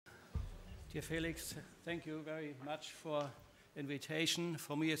Dear Felix, thank you very much for invitation.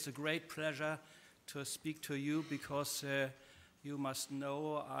 For me, it's a great pleasure to speak to you because you must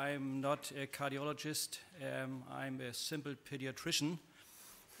know I'm not a cardiologist. I'm a simple pediatrician,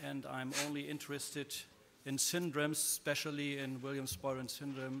 and I'm only interested in syndromes, especially in Williams-Beuren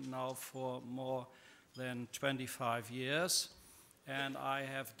Syndrome, now for more than 25 years. And I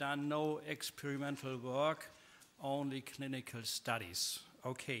have done no experimental work, only clinical studies.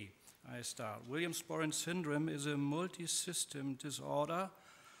 Okay. I start. Williams-Beuren Syndrome is a multi-system disorder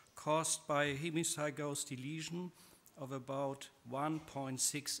caused by a hemizygous deletion of about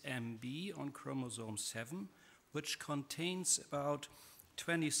 1.6 MB on chromosome 7, which contains about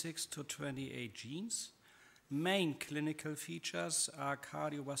 26 to 28 genes. Main clinical features are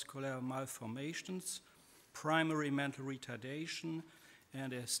cardiovascular malformations, primary mental retardation,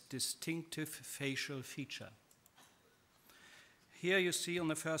 and a distinctive facial feature. Here you see on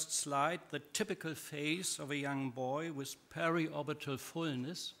the first slide the typical face of a young boy with periorbital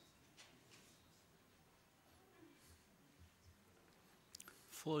fullness,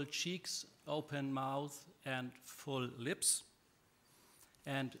 full cheeks, open mouth, and full lips,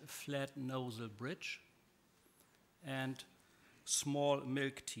 and flat nasal bridge, and small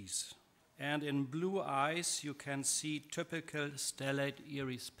milk teeth. And in blue eyes you can see typical stellate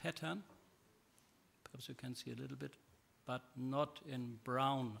iris pattern. Perhaps you can see a little bit, but not in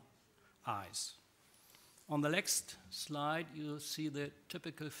brown eyes. On the next slide, you see the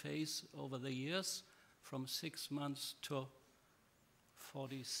typical face over the years from 6 months to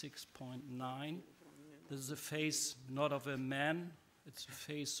 46.9. This is a face not of a man, it's a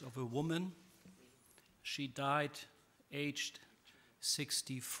face of a woman. She died aged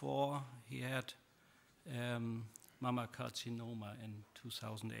 64. He had mama carcinoma in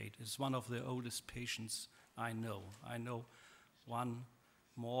 2008. It's one of the oldest patients I know. I know one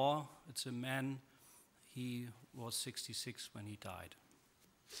more. It's a man. He was 66 when he died.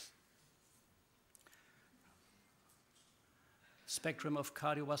 Spectrum of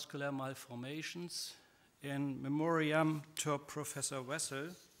cardiovascular malformations. In memoriam to Professor Wessel,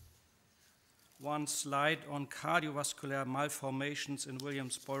 one slide on cardiovascular malformations in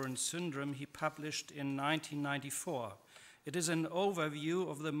Williams-Beuren syndrome he published in 1994. It is an overview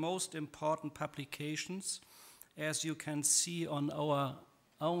of the most important publications, as you can see on our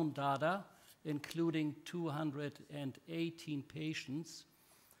own data, including 218 patients.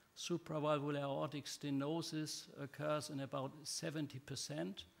 Supravalvular aortic stenosis occurs in about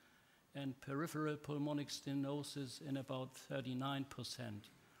 70%, and peripheral pulmonic stenosis in about 39%.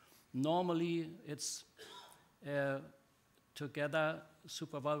 Normally, it's together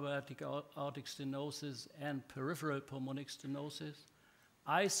supravalvular aortic stenosis and peripheral pulmonic stenosis.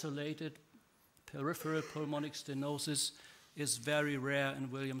 Isolated peripheral pulmonic stenosis is very rare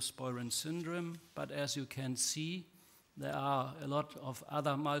in Williams-Beuren syndrome, but as you can see, there are a lot of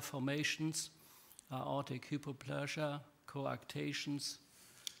other malformations, aortic hypoplasia, coarctations,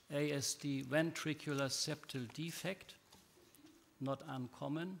 ASD, ventricular septal defect, not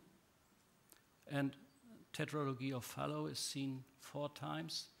uncommon, and tetralogy of Fallot is seen 4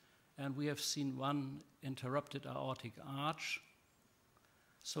 times, and we have seen one interrupted aortic arch.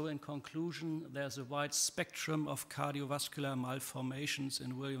 So in conclusion, there's a wide spectrum of cardiovascular malformations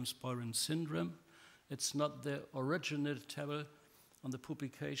in Williams-Beuren syndrome. It's not the original table on the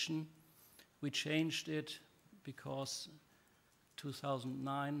publication. We changed it because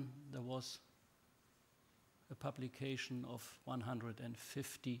 2009 there was a publication of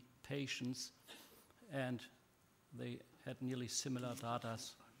 150 patients, and they had nearly similar data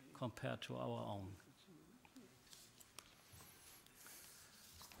compared to our own.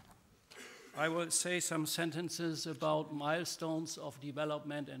 I will say some sentences about milestones of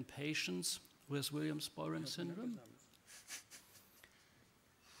development in patients with Williams-Beuren syndrome.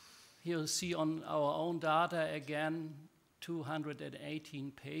 Here you see on our own data again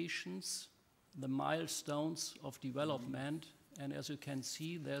 218 patients, the milestones of development, and as you can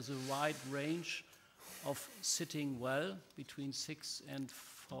see, there's a wide range of sitting well between 6 and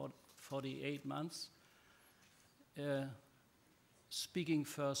 48 months, speaking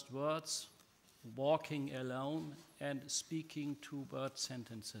first words, walking alone, and speaking 2-word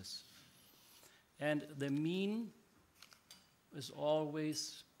sentences. And the mean is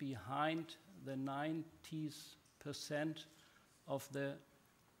always behind the 90% of the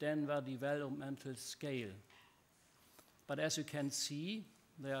Denver Developmental Scale. But as you can see,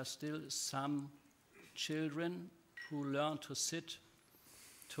 there are still some children who learn to sit,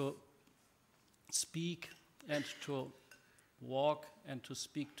 to speak, and to walk, and to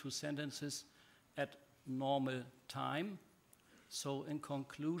speak 2 sentences at normal time. So in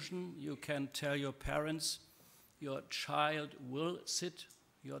conclusion, you can tell your parents, your child will sit,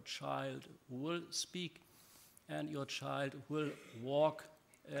 your child will speak, and your child will walk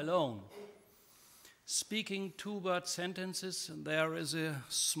alone. Speaking two-word sentences, there is a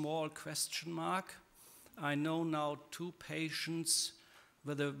small question mark. I know now two patients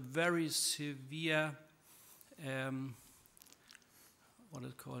with a very severe, what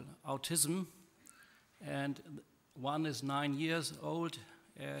is it called, autism, and one is 9 years old.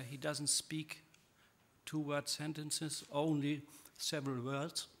 He doesn't speak two-word sentences, only several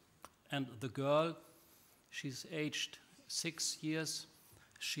words. And the girl, she's aged 6 years,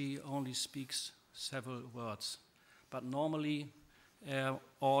 she only speaks several words. But normally,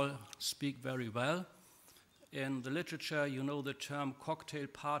 all speak very well. In the literature, you know the term cocktail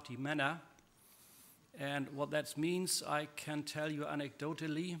party manner. And what that means, I can tell you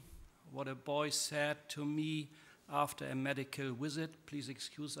anecdotally what a boy said to me after a medical visit. Please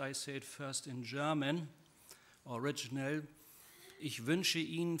excuse, I say it first in German, original. Ich wünsche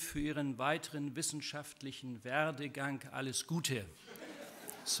Ihnen für Ihren weiteren wissenschaftlichen Werdegang alles Gute.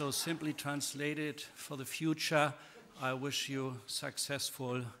 So simply translated, for the future, I wish you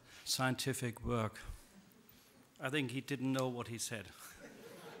successful scientific work. I think he didn't know what he said.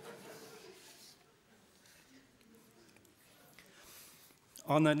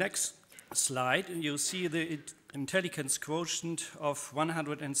 On the next slide, you see the intelligence quotient of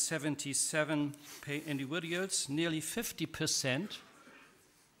 177 individuals. Nearly 50%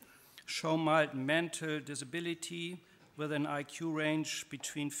 show mild mental disability with an IQ range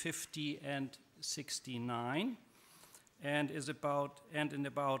between 50 and 69, and in about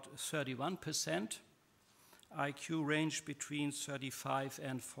 31%, IQ range between 35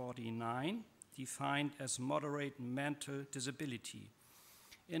 and 49, defined as moderate mental disability.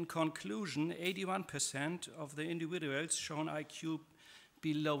 In conclusion, 81% of the individuals shown IQ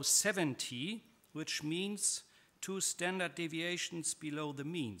below 70, which means 2 standard deviations below the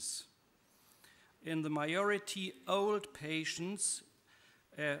means. In the majority, adult patients,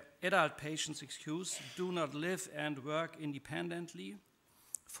 do not live and work independently.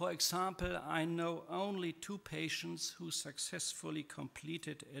 For example, I know only 2 patients who successfully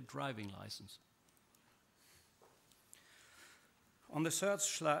completed a driving license. On the third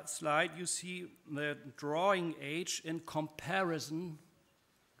slide, you see the drawing age in comparison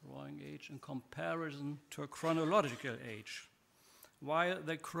to a chronological age. While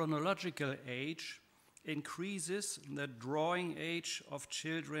the chronological age increases, the drawing age of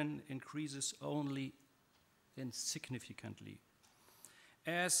children increases only insignificantly.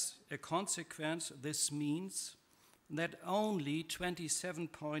 As a consequence, this means that only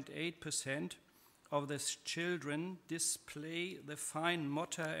 27.8% of the children display the fine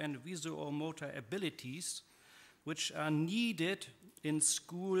motor and visuomotor abilities which are needed in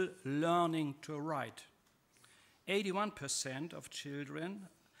school learning to write. 81% of children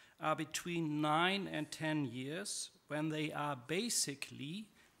are between 9 and 10 years when they are basically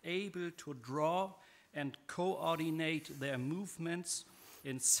able to draw and coordinate their movements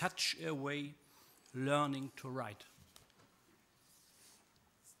in such a way learning to write.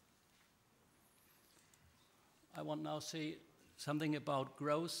 I want now to say something about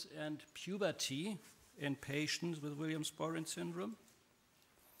growth and puberty in patients with Williams-Beuren syndrome.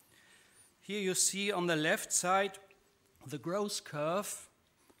 Here you see on the left side the growth curve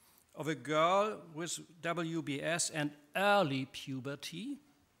of a girl with WBS and early puberty,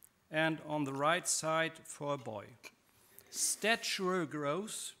 and on the right side for a boy. Statural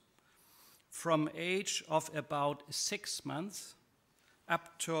growth from age of about 6 months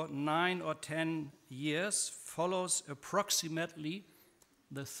up to 9 or 10 years follows approximately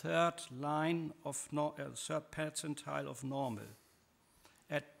the third percentile of normal.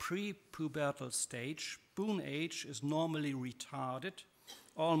 At pre-pubertal stage, Boone age is normally retarded,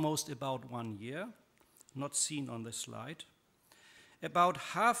 almost about 1 year, not seen on the slide. About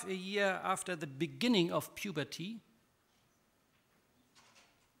half a year after the beginning of puberty,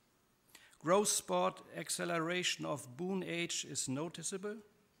 growth spurt acceleration of Boone age is noticeable.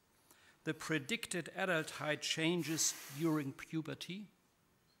 The predicted adult height changes during puberty.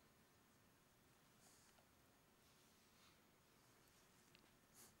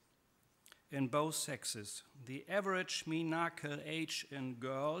 In both sexes, the average menarche age in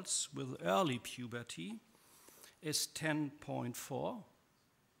girls with early puberty is 10.4.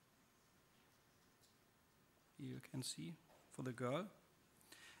 You can see for the girl.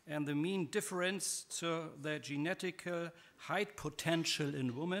 And the mean difference to the genetical height potential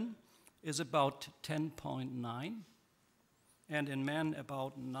in women is about 10.9, and in men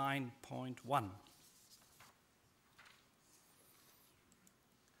about 9.1.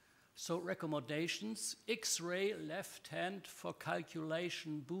 So recommendations, X-ray left hand for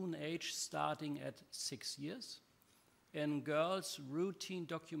calculation bone age starting at 6 years. In girls, routine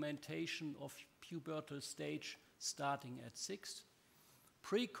documentation of pubertal stage starting at 6.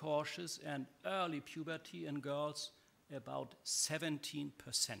 Precautious and early puberty in girls, about 17%.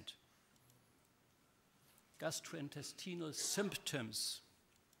 Gastrointestinal symptoms.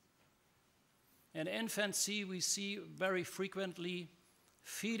 In infancy, we see very frequently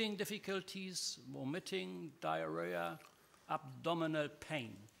feeding difficulties, vomiting, diarrhea, abdominal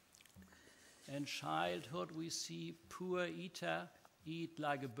pain. In childhood, we see poor eater, eat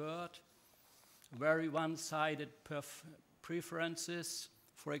like a bird, very one-sided preferences,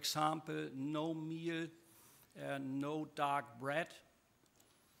 for example, no meal, no dark bread.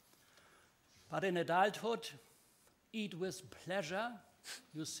 But in adulthood, eat with pleasure.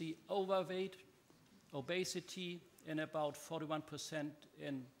 You see overweight, obesity in about 41%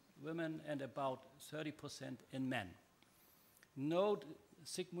 in women and about 30% in men. Note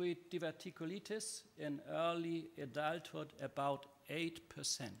sigmoid diverticulitis in early adulthood, about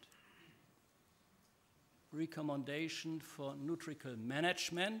 8%. Recommendation for nutritional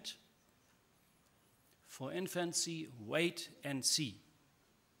management. For infancy, wait and see.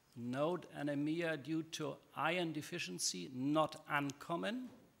 Note anemia due to iron deficiency, not uncommon.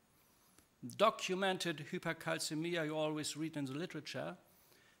 Documented hypercalcemia, you always read in the literature,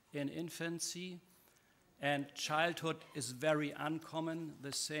 in infancy, and childhood is very uncommon.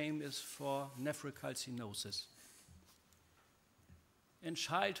 The same is for nephrocalcinosis. In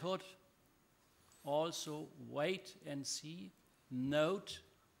childhood, also wait and see. Note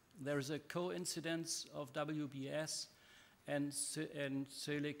there is a coincidence of WBS and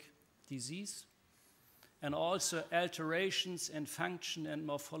celiac disease, and also alterations in function and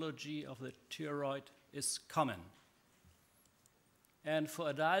morphology of the thyroid is common. And for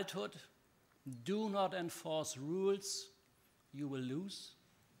adulthood, do not enforce rules, you will lose.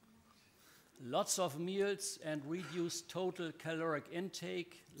 Lots of meals and reduce total caloric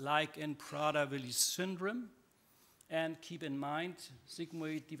intake, like in Prader-Willi syndrome. And keep in mind,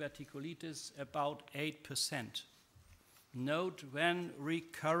 sigmoid diverticulitis, about 8%. Note when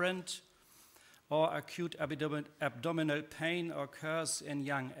recurrent or acute abdominal pain occurs in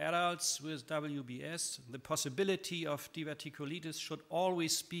young adults with WBS, the possibility of diverticulitis should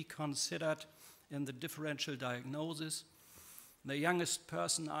always be considered in the differential diagnosis. The youngest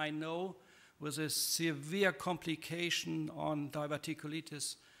person I know with a severe complication on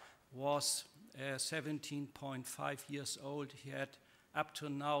diverticulitis was 17.5 years old. He had up to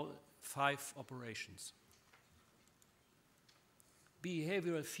now 5 operations.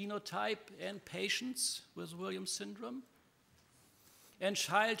 Behavioral phenotype in patients with Williams syndrome. In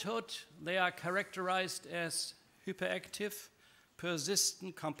childhood, they are characterized as hyperactive,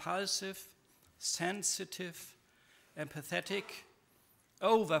 persistent, compulsive, sensitive, empathetic,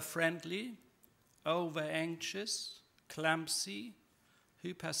 over-friendly, over-anxious, clumsy,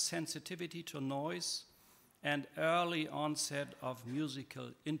 hypersensitivity to noise, and early onset of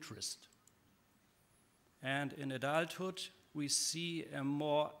musical interest. And in adulthood, we see a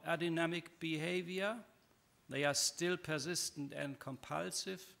more adynamic behavior. They are still persistent and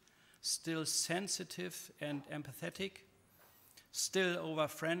compulsive, still sensitive and empathetic, still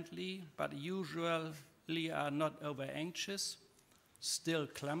over-friendly, but usually are not over-anxious, still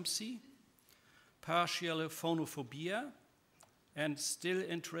clumsy, partial phonophobia, and still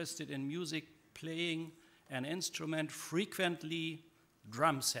interested in music, playing an instrument, frequently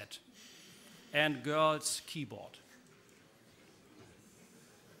drum set, and girls' keyboard.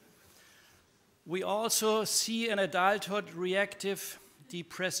 We also see in adulthood reactive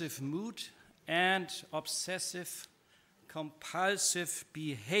depressive mood and obsessive compulsive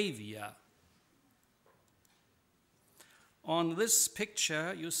behavior. On this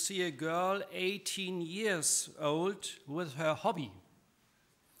picture, you see a girl 18 years old with her hobby.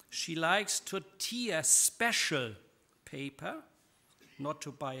 She likes to tear special paper, not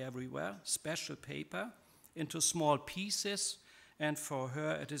to buy everywhere, special paper, into small pieces, and for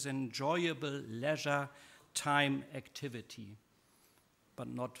her it is an enjoyable leisure time activity, but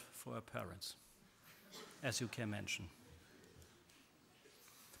not for her parents, as you can mention.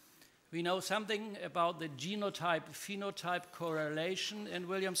 We know something about the genotype-phenotype correlation in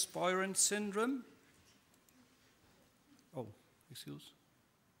Williams-Beuren syndrome. Oh, excuse.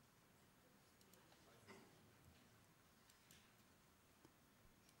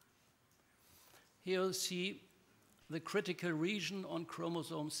 Here you see the critical region on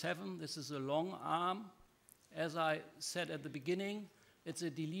chromosome 7. This is a long arm. As I said at the beginning, it's a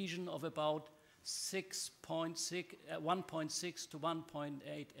deletion of about 1.6 to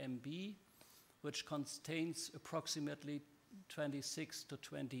 1.8 MB, which contains approximately 26 to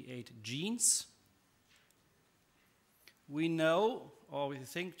 28 genes. We know, or we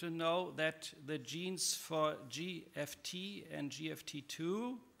think to know, that the genes for GFT and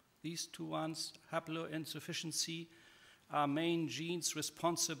GFT2, these two ones, haploinsufficiency, are main genes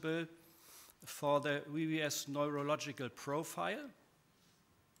responsible for the VVS neurological profile.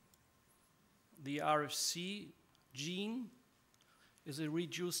 The RFC gene is a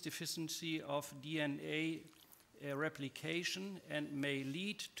reduced deficiency of DNA replication and may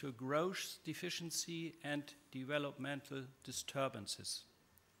lead to growth deficiency and developmental disturbances.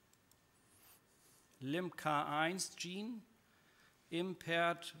 LIMCA1 gene,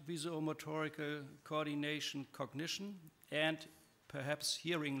 impaired visuomotorical coordination, cognition, and perhaps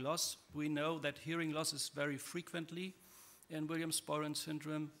hearing loss. We know that hearing loss is very frequently in Williams-Beuren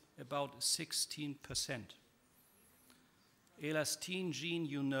syndrome, about 16%. Elastin gene,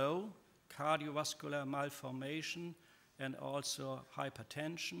 you know, cardiovascular malformation and also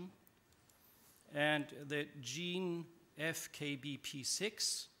hypertension. And the gene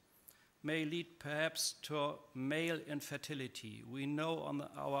FKBP6 may lead perhaps to male infertility. We know on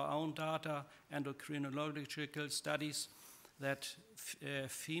our own data, endocrinological studies, that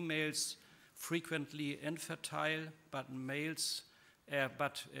females frequently infertile, but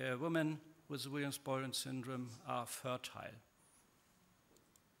women with Williams-Beuren syndrome are fertile.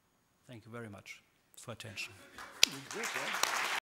 Thank you very much for attention.